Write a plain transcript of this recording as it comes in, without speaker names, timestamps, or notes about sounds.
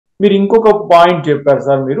మీరు ఇంకొక పాయింట్ చెప్పారు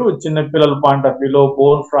సార్, మీరు చిన్న పిల్లల పాయింట్ ఆఫ్ వ్యూలో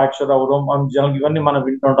బోన్ ఫ్రాక్చర్ అవ్వడం జనరల్ ఇవన్నీ మనం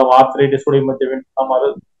వింటుంటాం, ఆర్థరైటిస్ కూడా ఈ మధ్య వింటున్నాం,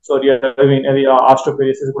 సారీ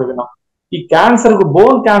ఆస్ట్రోపెరిసిస్ కూడా విన్నాం. ఈ క్యాన్సర్,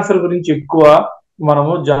 బోన్ క్యాన్సర్ గురించి ఎక్కువ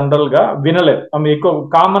మనము జనరల్ గా వినలేదు, ఎక్కువ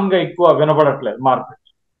కామన్ గా ఎక్కువ వినబడట్లేదు మార్కెట్.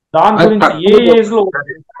 దాని గురించి ఏ ఏజ్ లో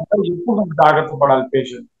ఎక్కువ జాగ్రత్త పడాలి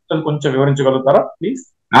పేషెంట్, కొంచెం వివరించగలుగుతారా ప్లీజ్?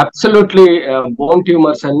 అబ్సల్యూట్లీ. బోన్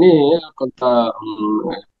ట్యూమర్స్ అన్ని కొంత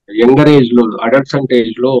యంగర్ ఏజ్ లో, అడల్ట్సెంట్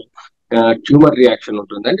ఏజ్ లో ట్యూమర్ రియాక్షన్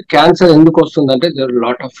ఉంటుంది. అంటే క్యాన్సర్ ఎందుకు వస్తుందంటే దేర్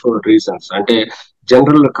లాట్ ఆఫ్ రీజన్స్. అంటే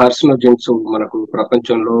జనరల్ కార్సినోజెన్స్ మనకు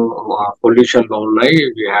ప్రపంచంలో పొల్యూషన్ లో ఉన్నాయి,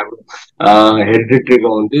 హెరిడిటరీగా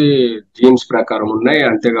ఉంది, జీన్స్ ప్రకారం ఉన్నాయి,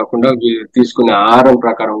 అంతేకాకుండా తీసుకునే ఆహారం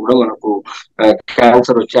ప్రకారం కూడా మనకు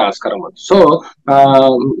క్యాన్సర్ వచ్చే ఆస్కారం ఉంది. సో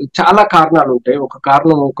చాలా కారణాలు ఉంటాయి. ఒక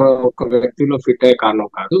కారణం ఒక వ్యక్తిలో ఫిట్ అయ్యే కారణం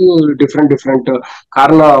కాదు, డిఫరెంట్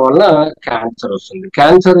కారణాల వల్ల క్యాన్సర్ వస్తుంది.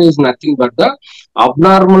 Cancer is nothing but the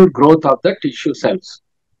abnormal growth of the tissue cells.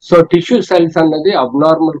 So tissue cells అన్నది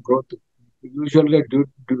అబ్నార్మల్ గ్రోత్. యూజువల్ గా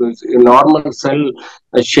నార్మల్ సెల్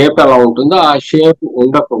షేప్ ఎలా ఉంటుందో ఆ షేప్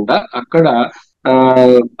ఉండకుండా అక్కడ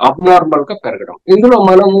అబ్నార్మల్ గా పెరగడం. ఇందులో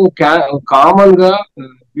మనము కామన్ గా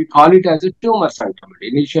we call it as a tumors అంటామండి.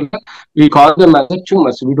 ఇనిషియల్ గా we call them as a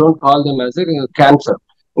tumors, we don't call them as a cancer.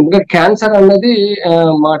 ఎందుకంటే క్యాన్సర్ అన్నది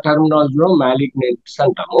మా టర్మినాలజీలో మ్యాలిగ్నెంట్స్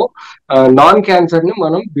అంటాము, నాన్ క్యాన్సర్ ని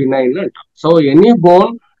మనం బినైన్ అంటాం. So any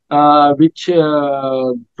bone which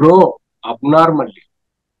grow abnormally,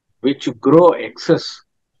 which grow excess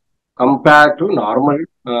compared to normal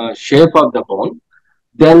shape of the bone,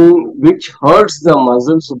 then which hurts the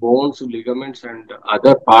muscles, bones, ligaments and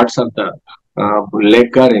other parts of the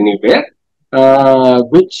leg or anywhere,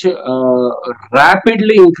 which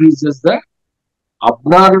rapidly increases the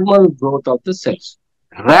abnormal growth of the cells.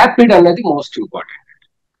 Rapid అనేది most important.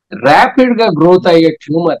 Rapid గా growth అయ్యే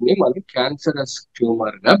tumour ని మనం cancerous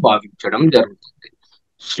tumour గా భావించడం జరుగుతుంది.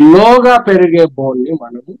 స్లోగా పెరిగే బోన్ ని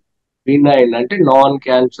మనము బినైన్ అంటే నాన్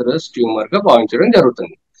క్యాన్సరస్ ట్యూమర్ గా భావించడం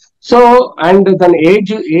జరుగుతుంది. సో అండ్ దాని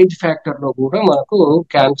ఏజ్ ఫ్యాక్టర్ లో కూడా మనకు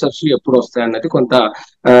క్యాన్సర్స్ ఎప్పుడు వస్తాయి అన్నది కొంత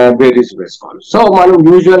బేరీస్ వేసుకోవాలి. సో మనం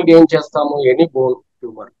యూజువల్ గా ఏం చేస్తాము, ఎనీ బోన్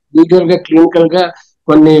ట్యూమర్ యూజువల్ గా క్లినికల్ గా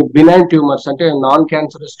కొన్ని బినైన్ ట్యూమర్స్ అంటే నాన్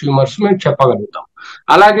క్యాన్సరస్ ట్యూమర్స్ మేము చెప్పగలుగుతాం.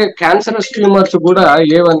 అలాగే క్యాన్సరస్ ట్యూమర్స్ కూడా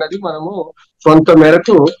ఏవన్నది మనము కొంత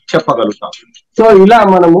మేరకు చెప్పగలుగుతాం. సో ఇలా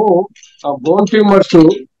మనము బోన్ ట్యూమర్స్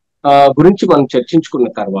గురించి మనం చర్చించుకున్న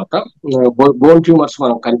తర్వాత, బోన్ ట్యూమర్స్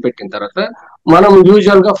మనం కనిపెట్టిన తర్వాత, మనం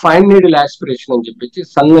యూజువల్ గా ఫైన్ నీడిల్ ఆస్పిరేషన్ అని చెప్పి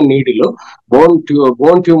సన్న నీడిలో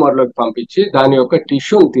బోన్ ట్యూమర్ లోకి పంపించి దాని యొక్క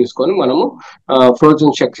టిష్యూని తీసుకొని మనము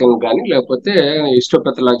ఫ్రోజన్ సెక్షన్ కానీ లేకపోతే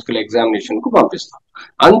హిస్టోపెథలాజికల్ ఎగ్జామినేషన్ కు పంపిస్తాం.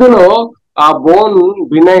 అందులో ఆ బోన్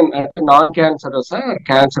బినైన్ అంటే నాన్ క్యాన్సరస్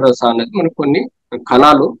క్యాన్సరస్ అనేది మనకు కొన్ని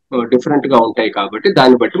కణాలు డిఫరెంట్ గా ఉంటాయి కాబట్టి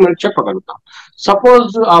దాన్ని బట్టి మనం చెప్పగలుగుతాం.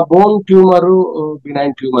 సపోజ్ ఆ బోన్ ట్యూమర్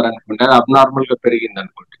బినైన్ ట్యూమర్ అనుకుంటే అబ్నార్మల్ గా పెరిగింది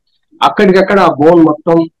అనుకోండి, అక్కడికక్కడ ఆ బోన్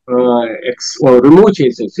మొత్తం రిమూవ్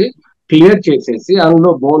చేసేసి క్లియర్ చేసేసి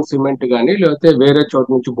అందులో బోన్ సిమెంట్ కానీ లేకపోతే వేరే చోట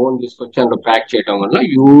నుంచి బోన్ తీసుకొచ్చి అందులో ప్యాక్ చేయడం వల్ల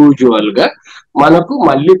యూజువల్ గా మనకు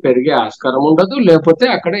మళ్ళీ పెరిగే ఆస్కారం ఉండదు, లేకపోతే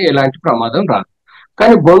అక్కడ ఎలాంటి ప్రమాదం రాదు.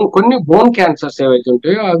 కానీ కొన్ని బోన్ క్యాన్సర్స్ ఏవైతే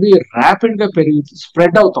ఉంటాయో అవి ర్యాపిడ్ గా పెరిగి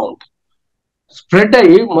స్ప్రెడ్ అవుతూ ఉంటాయి. స్ప్రెడ్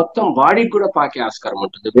అయ్యి మొత్తం బాడీకి కూడా పాకే ఆస్కారం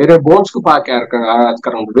ఉంటుంది, వేరే బోన్స్ కు పాకే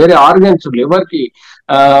ఆస్కారం ఉంటుంది, వేరే ఆర్గన్స్, లివర్ కి,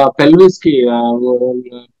 పెల్విస్ కి,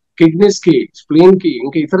 కిడ్నీస్ కి, స్ప్లీన్ కి,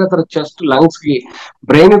 ఇంకా ఇతర చెస్ట్, లంగ్స్ కి,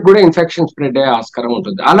 బ్రెయిన్ కి కూడా ఇన్ఫెక్షన్ స్ప్రెడ్ అయ్యే ఆస్కారం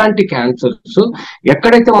ఉంటుంది. అలాంటి క్యాన్సర్స్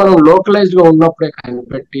ఎక్కడైతే మనం లోకలైజ్డ్ గా ఉన్నప్పుడే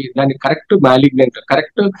కనిపెట్టి దాన్ని correct malignant,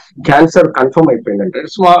 correct cancer confirm అయిపోయిందంటే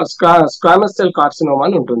స్క్వామస్ సెల్ కార్సినోమా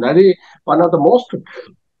అని ఉంటుంది. అది one of the most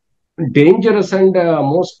dangerous and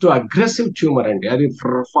most aggressive tumour అండి. అది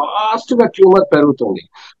ఫాస్ట్ గా ట్యూమర్ పెరుగుతుంది.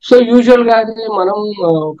 సో యూజువల్ గా అది మనం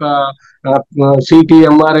ఒక సిటీ,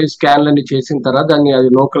 ఎంఆర్ఐ స్కాన్లన్నీ చేసిన తర్వాత దాన్ని అది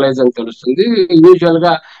లోకలైజ్ అని తెలుస్తుంది. యూజువల్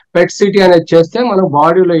గా పెట్ సిటీ అనేది చేస్తే మనం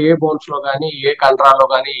బాడీలో ఏ బోన్స్ లో కానీ, ఏ కండరాల్లో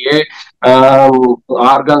కానీ, ఏ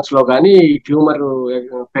ఆర్గన్స్ లో కానీ ఈ ట్యూమర్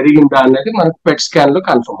పెరిగిందా అనేది మనకు పెట్ స్కాన్ లో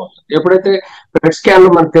కన్ఫర్మ్ అవుతుంది. ఎప్పుడైతే పెట్ స్కాన్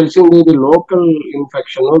లో మనకు తెలిసింది ఇది local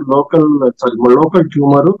infection, local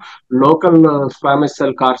tumour, local squamous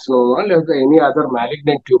cell carcinoma లేదా ఎనీ అదర్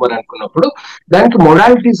మ్యాలిగ్నెంట్ ట్యూమర్ అనుకున్నప్పుడు దానికి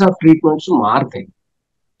మొడాలిటీస్ ఆఫ్ ట్రీట్మెంట్స్ మారుతాయి.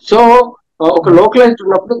 సో ఒక లోకలైజ్డ్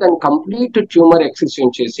ఉన్నప్పుడు దాన్ని కంప్లీట్ ట్యూమర్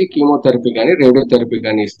ఎక్సిషన్ చేసి కీమోథెరపీ కానీ రేడియోథెరపీ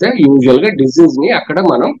కానీ ఇస్తే యూజువల్ గా డిసీజ్ ని అక్కడ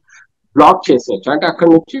మనం బ్లాక్ చేసేయచ్చు. అంటే అక్కడ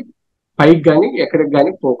నుంచి పైకి కానీ ఎక్కడికి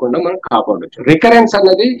కానీ పోకుండా మనం కాపాడవచ్చు. రికరెన్స్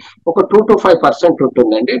అనేది ఒక 2 to 5%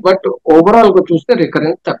 ఉంటుందండి, బట్ ఓవరాల్ గా చూస్తే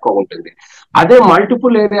రికరెన్స్ తక్కువ ఉంటుంది. అదే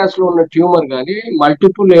మల్టిపుల్ ఏరియాస్ లో ఉన్న ట్యూమర్ కానీ,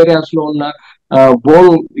 మల్టిపుల్ ఏరియాస్ లో ఉన్న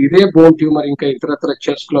బోన్ ఇదే బోన్ ట్యూమర్ ఇంకా ఇతరత్ర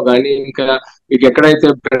చెస్ట్ లో కానీ ఇంకా మీకు ఎక్కడైతే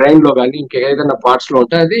బ్రెయిన్ లో కానీ ఇంకా ఏదైనా పార్ట్స్ లో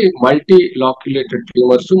ఉంటే అది multi లాక్యులేటెడ్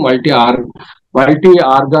tumours, multi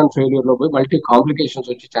organ failure లో పోయి మల్టీ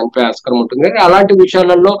కాంప్లికేషన్స్ వచ్చి చనిపోయే ఆస్కారం ఉంటుంది. కానీ అలాంటి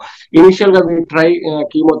విషయాలలో ఇనిషియల్ గా ట్రై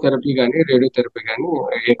కీమోథెరపీ కానీ రేడియోథెరపీ కానీ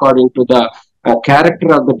according to the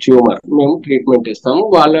character of the tumour మేము ట్రీట్మెంట్ ఇస్తాము.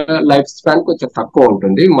 వాళ్ళ లైఫ్ స్పాన్ కొంచెం తక్కువ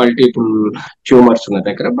ఉంటుంది మల్టిపుల్ ట్యూమర్స్ ఉన్న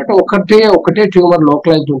దగ్గర. బట్ ఒకటే ట్యూమర్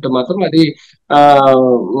లోకలైజ్డ్ ఉంటే మాత్రం అది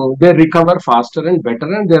they recover faster and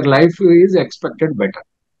better and their life is expected better.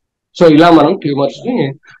 So ఇలా మనం ట్యూమర్స్ ని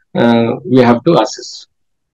వీ హ్యావ్ టు అసెస్.